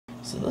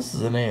So this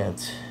is an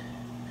ant.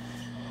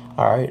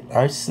 Alright,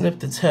 I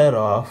snipped its head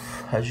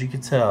off, as you can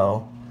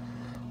tell.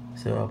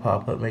 So I'll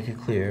pop up, make it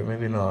clear.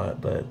 Maybe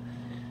not, but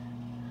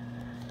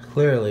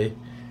clearly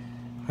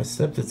I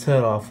snipped its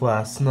head off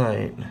last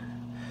night,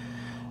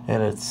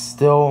 and it's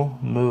still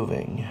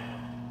moving.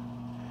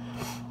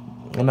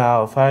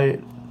 Now, if I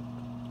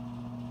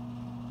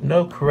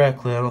know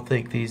correctly, I don't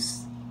think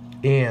these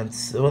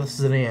ants, well, this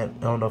is an ant,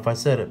 I don't know if I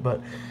said it,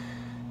 but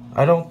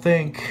I don't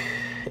think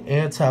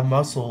ants have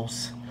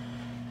muscles.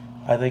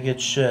 I think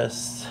it's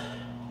just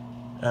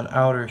an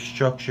outer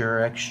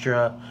structure,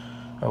 extra,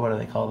 or what do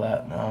they call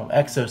that?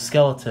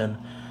 Exoskeleton,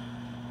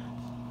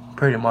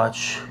 pretty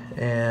much.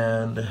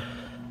 And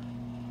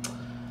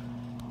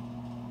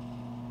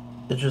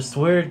it's just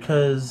weird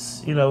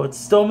because, you know, it's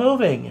still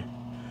moving.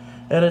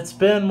 And it's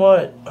been,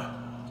 what,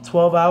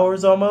 12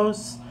 hours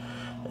almost?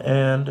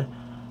 And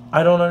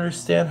I don't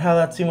understand how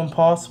that's even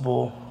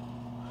possible.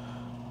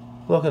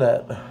 Look at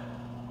that.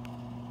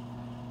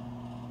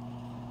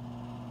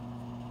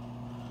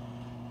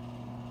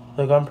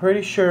 Like, I'm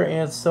pretty sure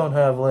ants don't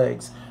have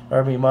legs, or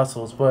I mean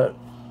muscles, but,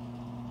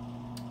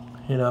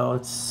 you know,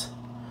 it's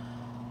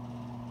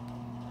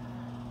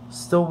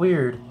still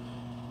weird.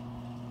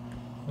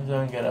 I'm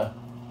gonna get a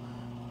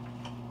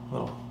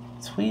little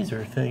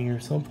tweezer thing or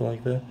something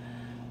like that.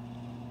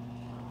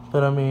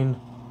 But I mean,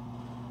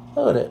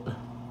 look at it.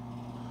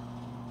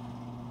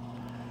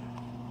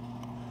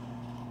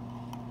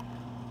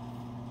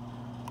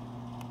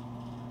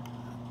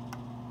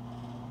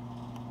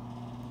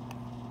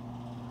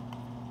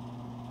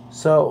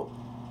 So,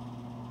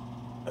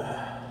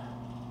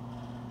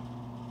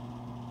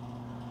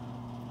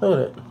 look at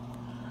it.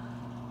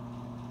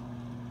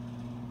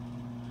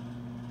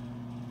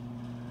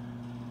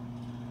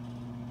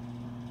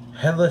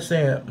 Headless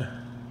ant.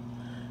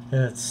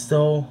 And it's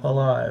still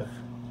alive.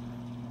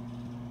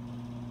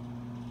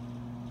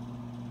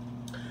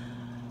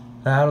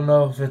 Now, I don't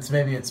know if it's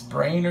maybe its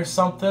brain or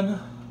something.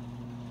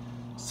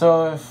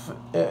 So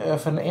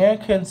if an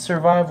ant can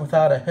survive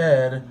without a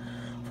head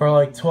for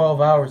like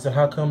 12 hours, then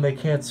how come they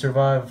can't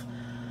survive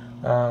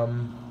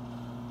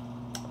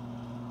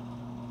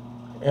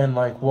in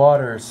like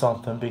water or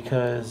something?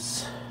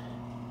 Because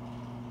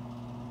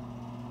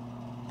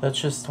that's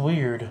just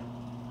weird.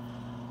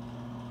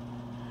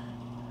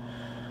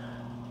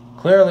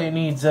 Clearly it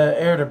needs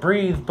air to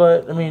breathe,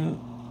 but I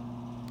mean,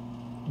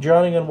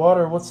 drowning in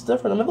water, what's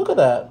different? I mean, look at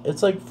that.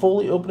 It's like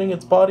fully opening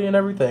its body and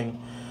everything.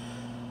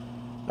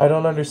 I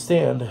don't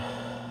understand.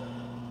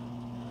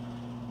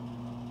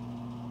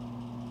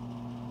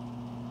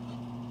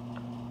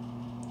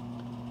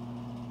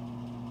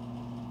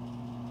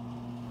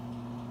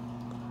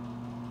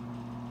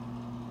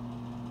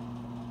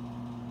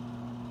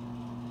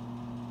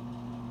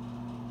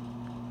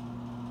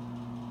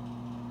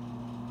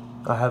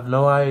 I have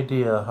no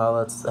idea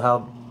how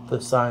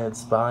the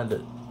science behind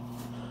it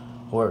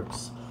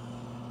works.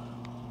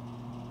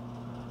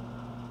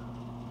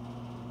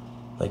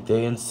 Like,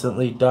 they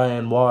instantly die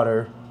in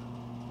water,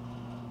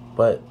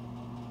 but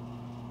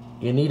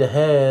you need a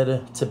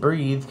head to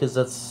breathe because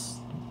that's,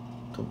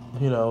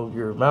 you know,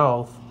 your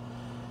mouth,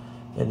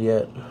 and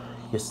yet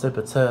you snip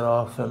its head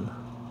off and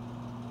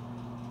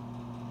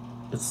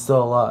it's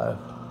still alive.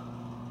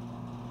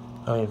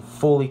 I mean,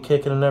 fully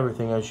kicking and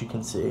everything, as you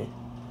can see.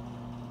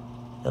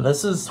 And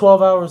this is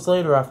 12 hours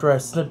later after I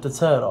snipped its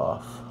head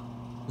off.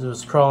 It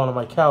was crawling on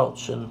my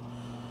couch, and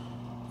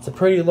it's a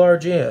pretty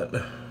large ant.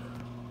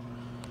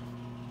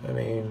 I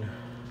mean,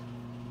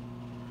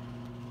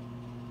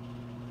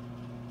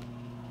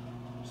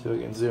 see if we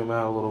can zoom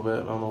out a little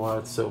bit. I don't know why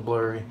it's so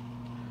blurry.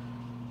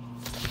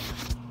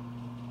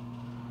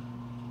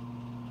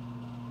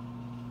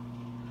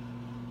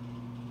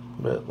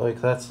 But, like,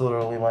 that's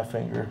literally my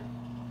finger.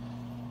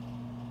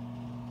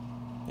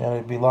 And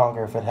it'd be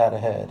longer if it had a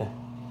head.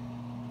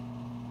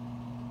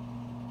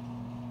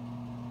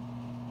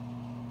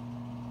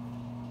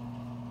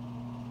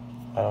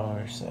 I don't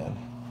understand.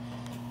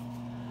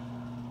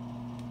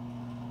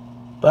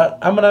 But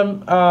I'm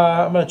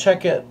gonna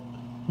check it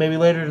maybe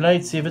later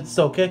tonight, see if it's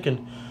still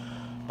kicking.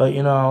 But,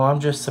 you know,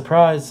 I'm just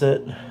surprised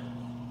that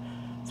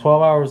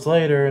 12 hours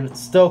later and it's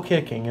still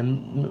kicking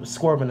and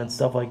squirming and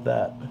stuff like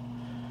that.